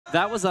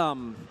That was,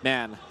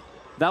 man,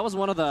 that was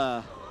one of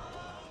the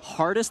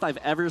hardest I've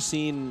ever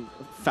seen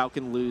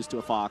Falcon lose to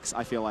a Fox,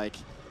 I feel like.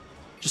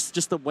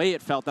 Just the way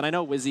it felt. And I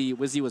know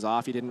Wizzy was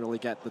off. He didn't really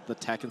get the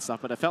tech and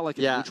stuff, but it felt like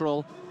a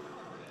neutral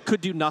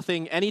could do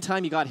nothing.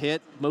 Anytime you got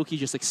hit, Moki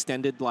just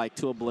extended like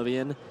to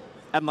oblivion.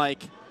 And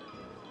like,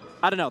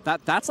 I don't know,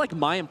 that's like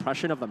my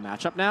impression of the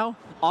matchup now.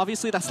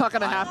 Obviously, that's not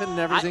going to happen in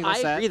every single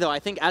set. I agree, though. I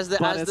think that's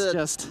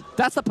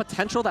the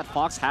potential that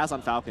Fox has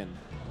on Falcon.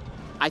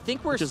 I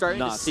think we're starting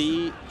to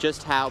see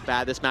just how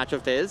bad this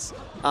matchup is.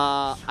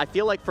 I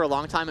feel like for a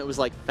long time it was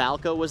like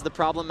Falco was the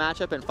problem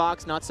matchup and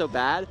Fox not so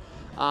bad.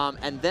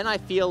 And then I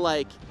feel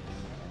like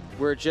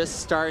we're just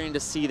starting to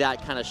see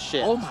that kind of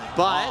shift. Oh my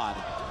God.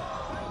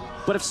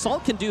 But if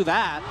Salt can do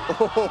that,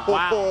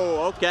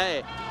 wow.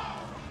 Okay.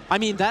 I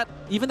mean,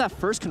 even that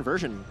first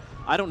conversion,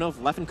 I don't know if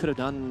Leffen could have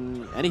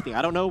done anything.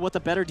 I don't know what the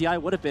better DI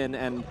would have been.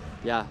 And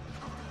yeah.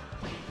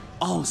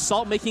 Oh,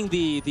 Salt making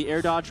the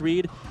air dodge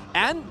read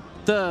and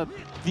the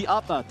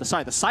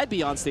side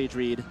B on stage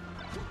read.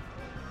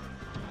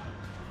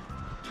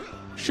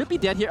 Should be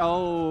dead here.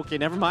 Oh, okay,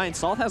 never mind.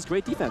 Salt has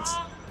great defense.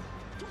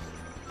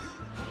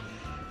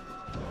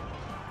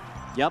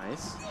 Yep.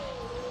 Nice.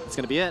 It's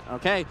going to be it.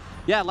 Okay.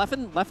 Yeah,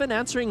 Leffen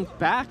answering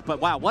back, but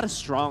wow, what a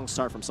strong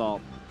start from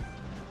Salt.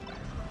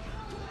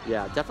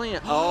 Yeah, definitely.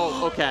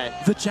 Oh, okay.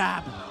 The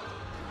jab.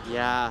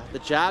 Yeah, the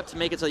jab to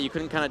make it so you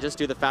couldn't kind of just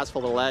do the fast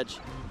fall to ledge.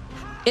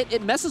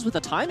 It messes with the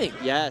timing.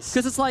 Yes.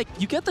 Because it's like,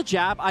 you get the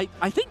jab. I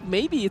think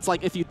maybe it's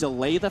like if you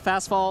delay the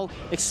fast fall,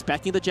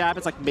 expecting the jab,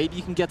 it's like maybe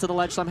you can get to the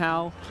ledge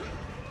somehow.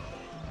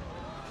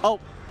 Oh.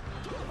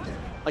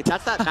 Like,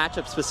 that's that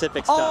matchup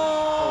specific stuff.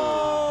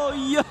 Oh,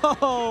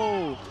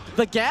 yo!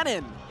 The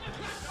Ganon.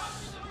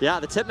 Yeah,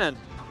 the Tipman.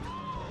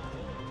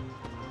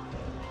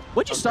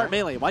 When'd you start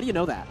Melee? Why do you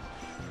know that?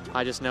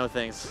 I just know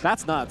things.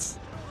 That's nuts.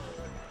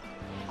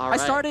 All right.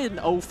 I started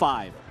in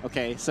 05,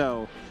 okay,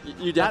 so...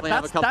 You definitely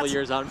have a couple of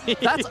years on me.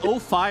 That's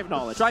 05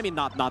 knowledge. I mean,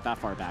 not that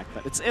far back,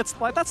 but it's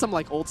like, that's some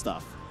like old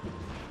stuff.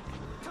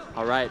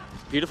 All right,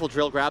 beautiful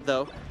drill grab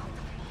though.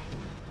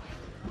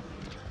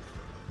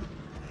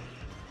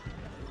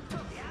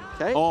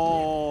 Okay.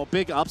 Oh,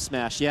 big up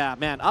smash. Yeah,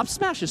 man, up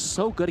smash is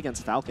so good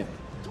against Falcon.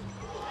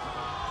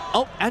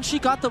 Oh, and she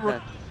got the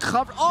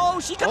recover. Oh,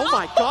 she got. Oh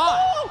my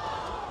God.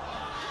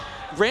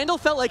 Randall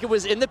felt like it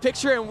was in the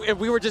picture and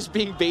we were just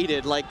being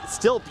baited. Like,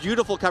 still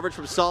beautiful coverage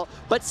from Salt,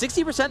 but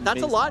 60%,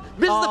 that's a lot.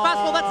 Misses the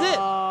fastball, that's it.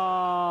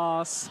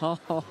 Oh, Salt.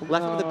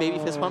 Leffen with a baby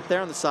fist pump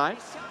there on the side.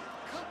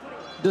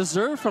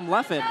 Deserved from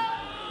Leffen.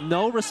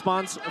 No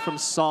response from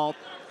Salt.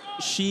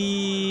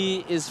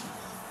 She is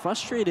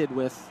frustrated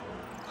with,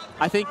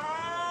 I think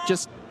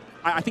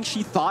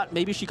she thought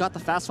maybe she got the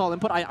fastball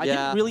input. I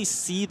didn't really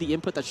see the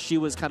input that she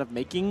was kind of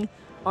making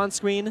on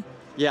screen.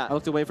 Yeah. I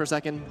looked away for a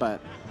second,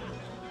 but...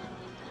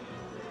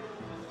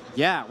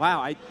 Yeah,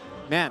 wow,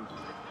 man.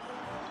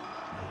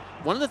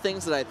 One of the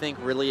things that I think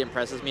really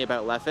impresses me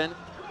about Leffen,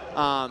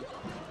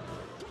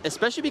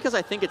 especially because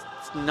I think it's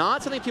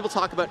not something people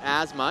talk about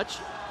as much,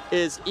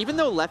 is even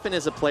though Leffen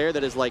is a player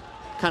that is like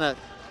kind of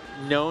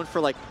known for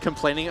like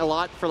complaining a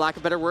lot, for lack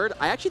of a better word,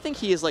 I actually think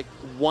he is like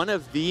one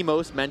of the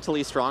most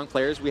mentally strong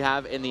players we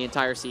have in the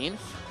entire scene.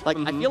 Like,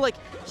 I feel like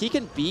he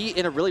can be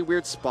in a really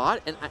weird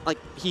spot, and like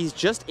he's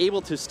just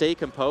able to stay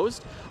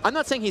composed. I'm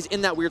not saying he's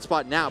in that weird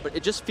spot now, but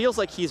it just feels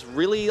like he's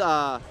really,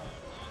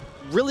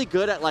 really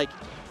good at like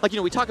you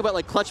know, we talk about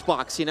like clutch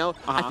box. You know,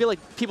 I feel like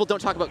people don't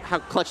talk about how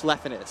clutch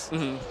Leffen is.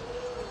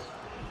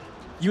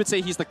 You would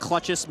say he's the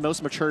clutchest,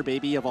 most mature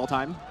baby of all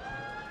time?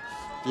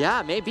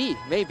 Yeah, maybe.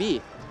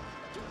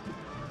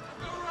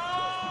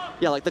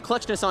 Yeah, like the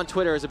clutchness on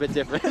Twitter is a bit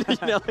different.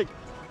 You know, like.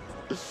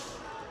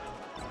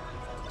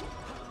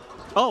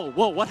 Oh,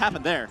 whoa, what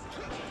happened there?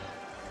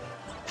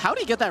 How did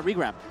he get that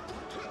regrab?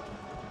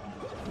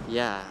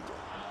 Yeah.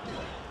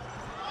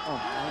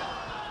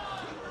 Oh.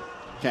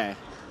 Okay.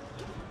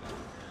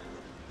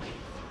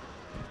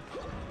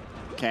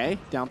 Okay,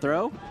 down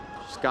throw.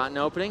 Just got an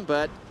opening,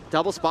 but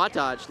double spot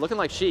dodge, looking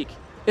like chic.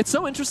 It's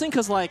so interesting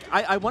because, like,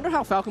 I wonder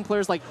how Falcon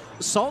players, like,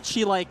 Salt,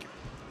 she, like,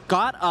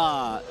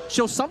 got,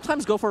 she'll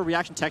sometimes go for a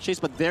reaction tech chase,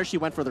 but there she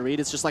went for the read.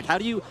 It's just like, how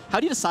do you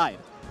decide?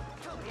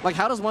 Like,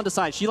 how does one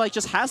decide? She, like,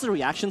 just has the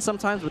reaction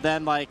sometimes, but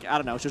then, like, I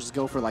don't know, she'll just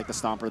go for, like, the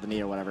stomp or the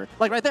knee or whatever.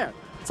 Like, right there.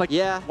 It's like,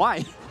 yeah.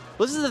 Why?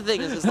 Well, this is the thing,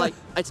 is it's like,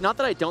 it's not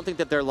that I don't think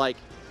that they're, like,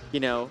 you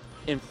know,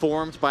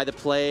 informed by the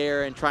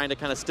player and trying to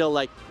kind of still,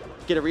 like,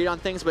 get a read on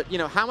things, but, you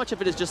know, how much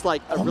of it is just,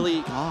 like, a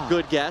really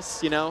good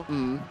guess, you know?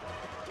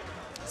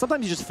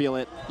 Sometimes you just feel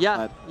it.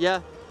 Yeah,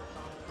 yeah.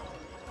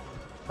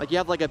 Like, you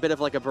have, like, a bit of,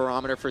 like, a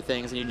barometer for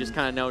things, and you just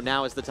kind of know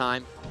now is the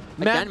time.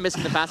 Again,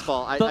 missing the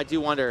fastball, I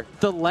do wonder.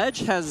 The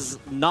ledge has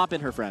not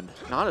been her friend.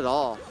 Not at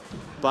all.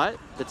 But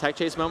the tech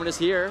chase moment is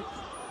here.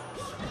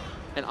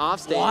 And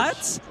off stage.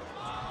 What?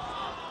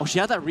 Oh, she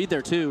had that read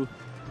there, too.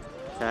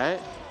 Okay.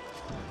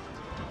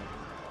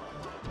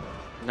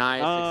 Nice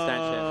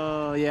extension.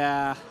 Oh,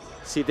 yeah.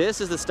 See, this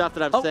is the stuff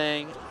that I'm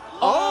saying.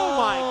 Oh,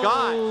 my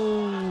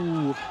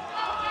gosh.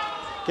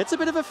 Gets a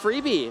bit of a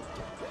freebie.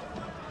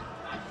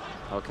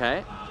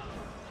 Okay.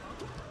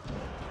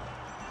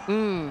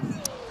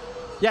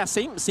 Yeah,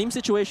 same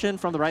situation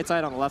from the right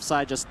side on the left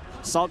side. Just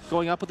Salt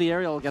going up with the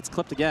aerial, gets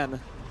clipped again.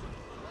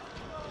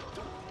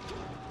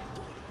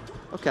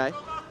 Okay.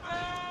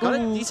 Got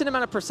a decent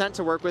amount of percent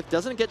to work with.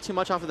 Doesn't get too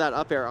much off of that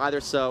up air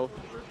either, so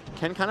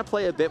can kind of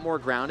play a bit more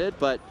grounded,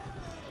 but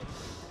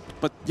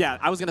yeah,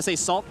 I was going to say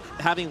Salt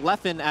having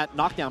Leffen at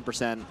knockdown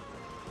percent.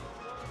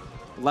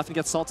 Leffen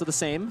gets Salt to the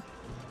same.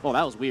 Oh,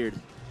 that was weird.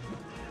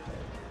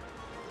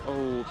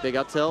 Oh, big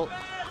up tilt.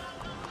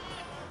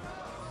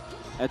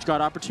 Edge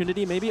guard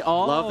opportunity, maybe.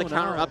 Oh, love the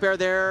counter up air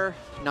there.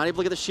 Not able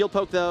to get the shield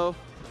poke, though.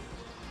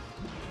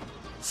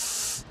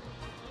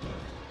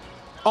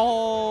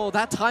 Oh,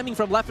 that timing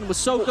from Leffen was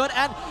so good,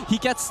 and he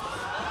gets...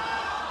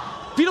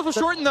 Beautiful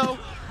shorten, though.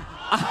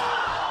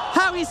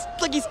 How he's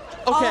okay.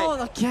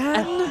 Oh,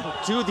 again? And,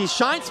 dude, these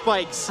shine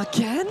spikes.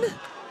 Again? Do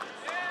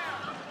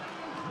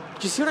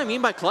you see what I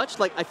mean by clutch?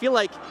 Like, I feel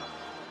like...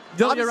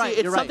 No, you're right.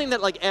 It's something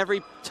that, like,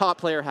 every top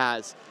player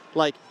has.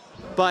 Like,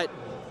 but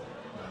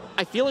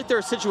I feel like there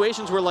are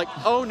situations where, like,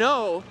 oh,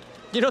 no.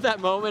 You know that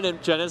moment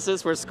in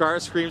Genesis where Scar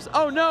screams,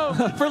 oh, no,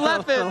 for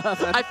Leffen?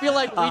 I feel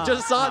like we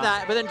just saw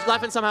that, but then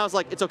Leffen somehow was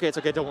like, it's okay,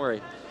 don't worry.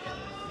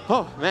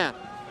 Oh, man.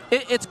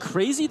 It's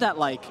crazy that,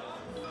 like,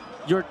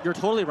 you're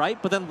totally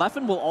right, but then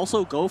Leffen will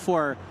also go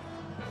for...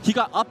 He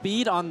got up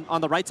beat on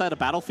the right side of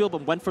Battlefield,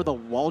 but went for the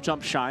wall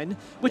jump shine,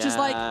 which is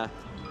like...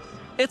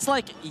 It's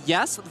like,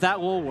 yes, that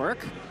will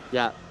work.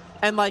 Yeah.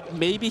 And, like,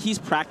 maybe he's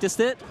practiced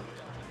it,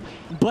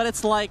 but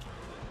it's like...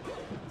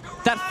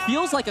 That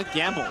feels like a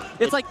gamble.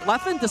 It's like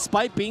Leffen,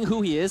 despite being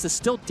who he is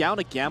still down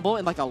a gamble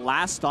in like a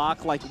last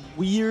stock, like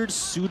weird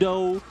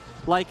pseudo,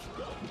 like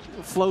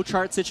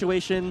flowchart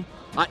situation.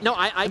 No,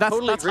 I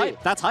totally agree.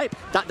 Hype. That's hype.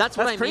 That's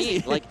what I crazy.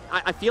 mean. Like,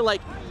 I feel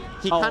like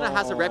he kind of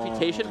has a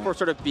reputation for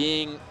sort of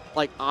being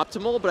like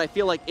optimal, but I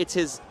feel like it's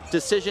his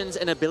decisions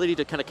and ability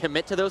to kind of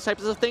commit to those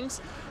types of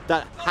things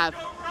that have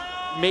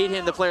made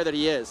him the player that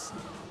he is.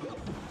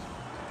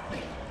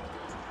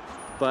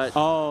 But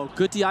oh,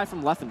 good DI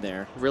from Leffen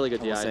there. Really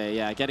good DI. Say,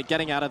 yeah,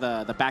 getting out of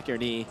the back air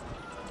knee.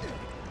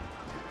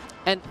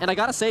 And I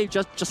gotta say,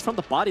 just from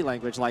the body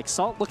language, like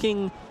Salt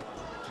looking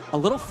a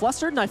little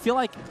flustered, and I feel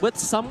like with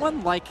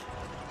someone like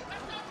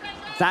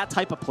that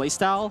type of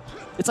playstyle,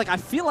 it's like I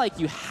feel like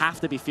you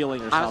have to be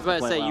feeling yourself. I was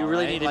about to say, well, you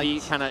really right? need to be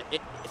kind of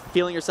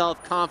feeling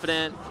yourself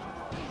confident.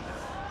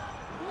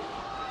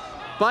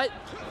 But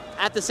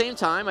at the same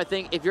time, I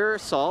think if you're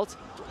Salt,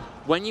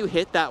 when you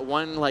hit that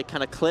one like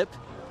kind of clip,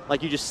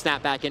 like you just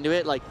snap back into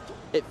it, like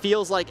it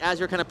feels like as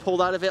you're kind of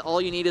pulled out of it,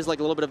 all you need is like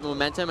a little bit of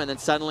momentum, and then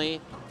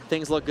suddenly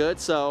things look good.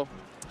 So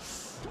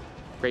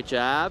great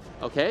jab.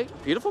 Okay,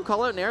 beautiful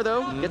call out in air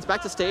though. Gets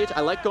back to stage.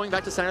 I like going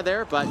back to center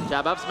there, but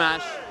jab up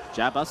smash.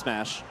 Jab up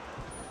smash.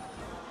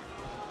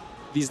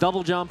 These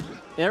double jump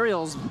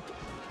aerials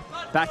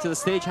back to the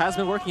stage has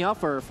been working out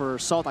for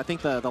Salt, I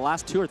think the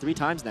last 2 or 3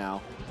 times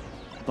now,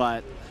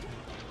 but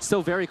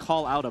still very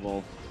call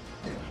outable.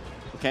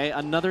 Okay,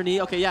 another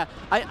knee. Okay, yeah,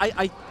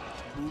 I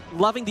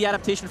loving the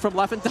adaptation from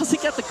Leffen.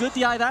 Doesn't get the good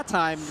DI that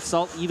time.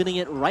 Salt evening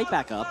it right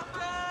back up.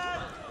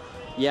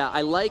 Yeah,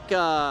 I like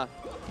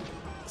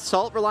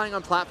Salt relying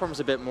on platforms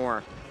a bit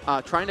more.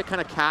 Trying to kind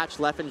of catch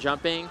Leffen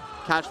jumping,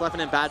 catch Leffen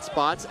in bad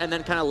spots, and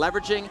then kind of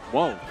leveraging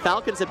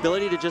Falcon's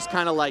ability to just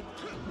kind of like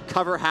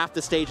cover half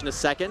the stage in a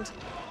second.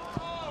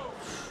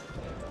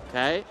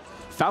 Okay.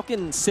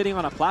 Falcon sitting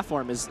on a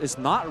platform is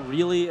not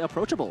really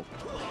approachable.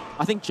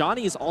 I think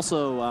Johnny is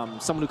also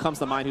someone who comes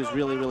to mind who's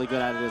really, really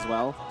good at it as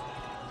well.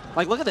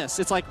 Like, look at this.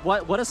 It's like,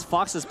 what is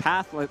Fox's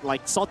path?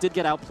 Like, Salt did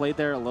get outplayed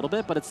there a little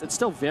bit, but it's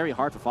still very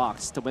hard for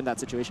Fox to win that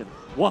situation.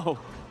 Whoa.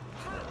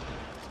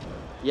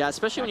 Yeah,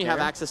 especially when you have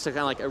access to kind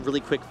of like a really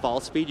quick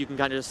fall speed, you can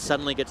kind of just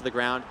suddenly get to the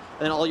ground.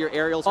 And then all your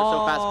aerials are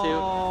so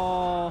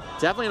fast,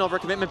 too. Definitely an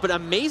overcommitment, but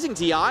amazing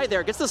DI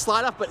there. Gets the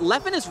slide off, but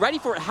Leffen is ready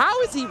for it.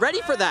 How is he ready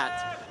for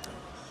that?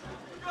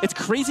 It's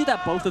crazy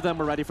that both of them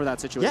were ready for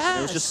that situation. Yes,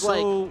 it was just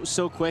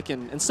so quick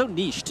and so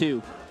niche,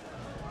 too.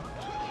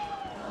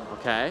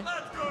 Okay.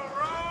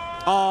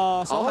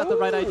 Oh, Salt had the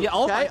right idea.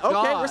 Oh, okay, my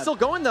God. Okay, we're still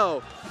going,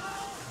 though.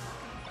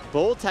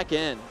 Bold tech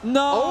in.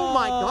 No. Oh,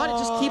 my God, it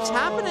just keeps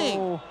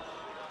happening.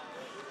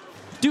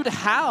 Dude,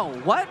 how?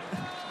 What?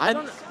 I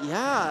don't...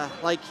 Yeah,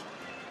 like,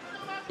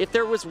 if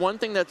there was one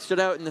thing that stood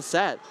out in the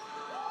set,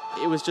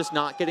 it was just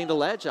not getting the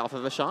ledge off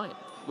of a shine,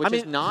 which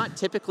is not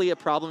typically a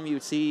problem you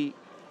would see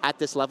at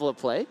this level of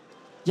play.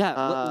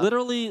 Yeah,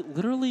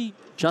 literally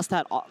just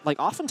that. Like,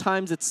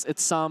 oftentimes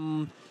it's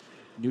some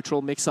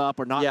neutral mix-up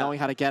or not knowing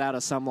how to get out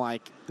of some,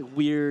 like,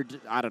 weird,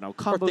 I don't know,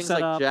 combo or things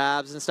setup. Like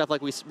jabs and stuff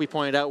like we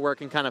pointed out where it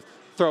can kind of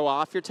throw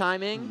off your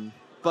timing.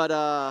 But,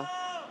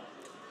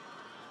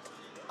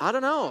 I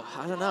don't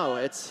know.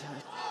 It's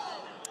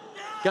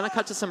gonna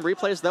cut to some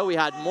replays though. We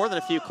had more than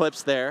a few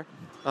clips there.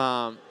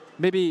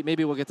 Maybe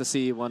we'll get to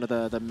see one of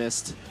the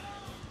missed.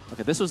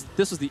 Okay, this was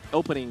the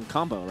opening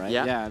combo, right?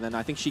 Yeah. And then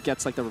I think she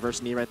gets like the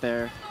reverse knee right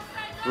there.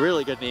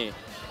 Really good knee.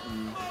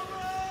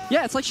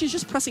 Yeah, it's like she's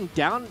just pressing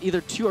down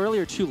either too early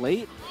or too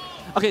late.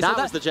 Okay, that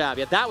was the jab.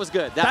 Yeah, that was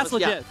good. That's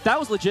legit. Yeah. That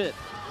was legit.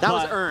 That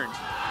was earned.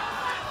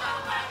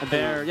 And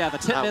there, yeah, the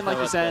tip in, like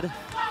you said.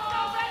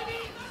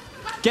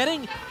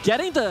 getting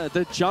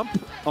the jump.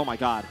 Oh my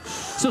God.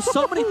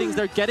 So many things.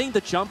 They're getting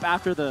the jump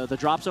after the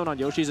drop zone on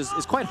Yoshi's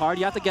is quite hard.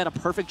 You have to get a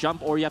perfect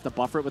jump or you have to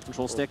buffer it with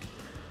control stick.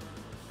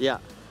 Yeah.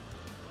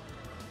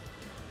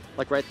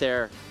 Like right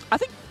there. I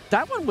think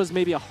that one was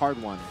maybe a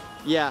hard one.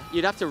 Yeah,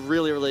 you'd have to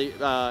really, really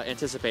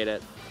anticipate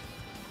it.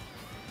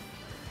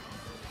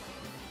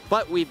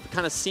 But we've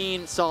kind of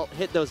seen Salt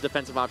hit those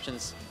defensive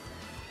options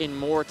in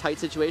more tight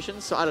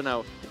situations. So I don't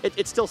know.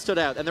 It still stood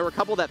out. And there were a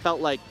couple that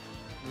felt like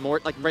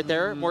more, like right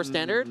there, more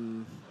standard.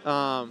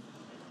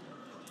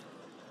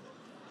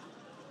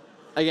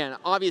 Again,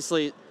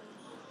 obviously,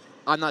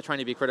 I'm not trying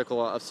to be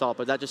critical of Salt,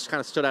 but that just kind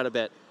of stood out a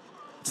bit.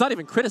 It's not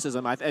even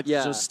criticism. It's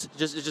Yeah, just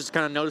just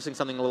kind of noticing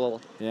something a little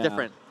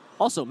different.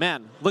 Also,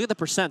 man, look at the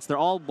percents. They're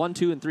all 1,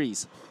 2, and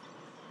 3s.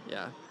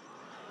 Yeah.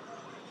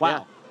 Wow.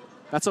 Yeah.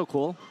 That's so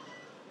cool.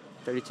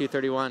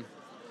 32-31.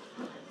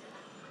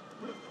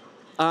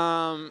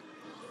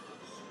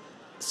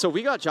 So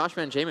we got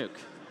Joshman Jmook.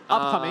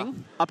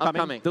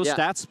 Upcoming. Those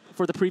stats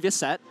for the previous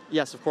set.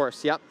 Yes, of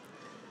course. Yep.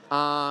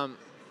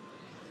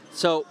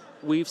 So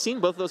we've seen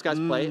both of those guys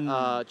play.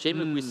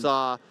 Jmook we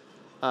saw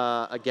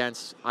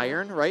against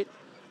Iron, right?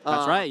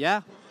 That's right,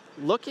 yeah.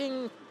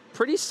 Looking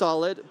pretty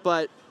solid,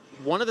 but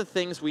one of the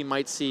things we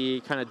might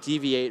see kind of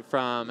deviate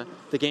from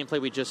the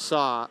gameplay we just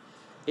saw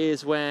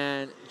is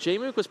when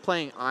Jmook was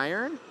playing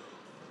Iron,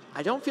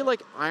 I don't feel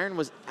like Iron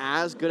was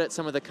as good at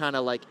some of the kind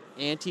of like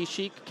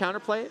anti-Sheik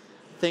counterplay.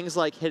 Things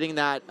like hitting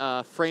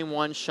that frame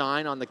 1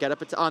 shine on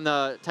the on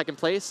the tech in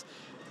place.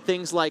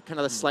 Things like kind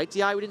of the slight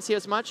DI we didn't see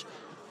as much.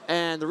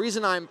 And the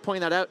reason I'm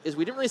pointing that out is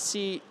we didn't really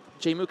see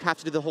Jmook have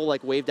to do the whole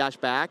like wave dash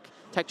back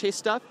tech chase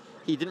stuff.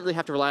 He didn't really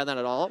have to rely on that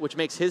at all, which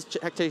makes his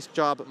tech chase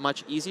job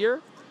much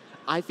easier.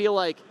 I feel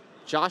like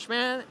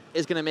Joshman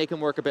is going to make him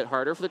work a bit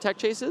harder for the tech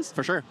chases.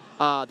 For sure.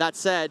 That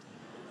said,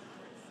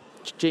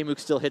 Jmook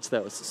still hits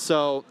those.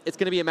 So it's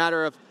going to be a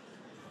matter of,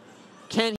 can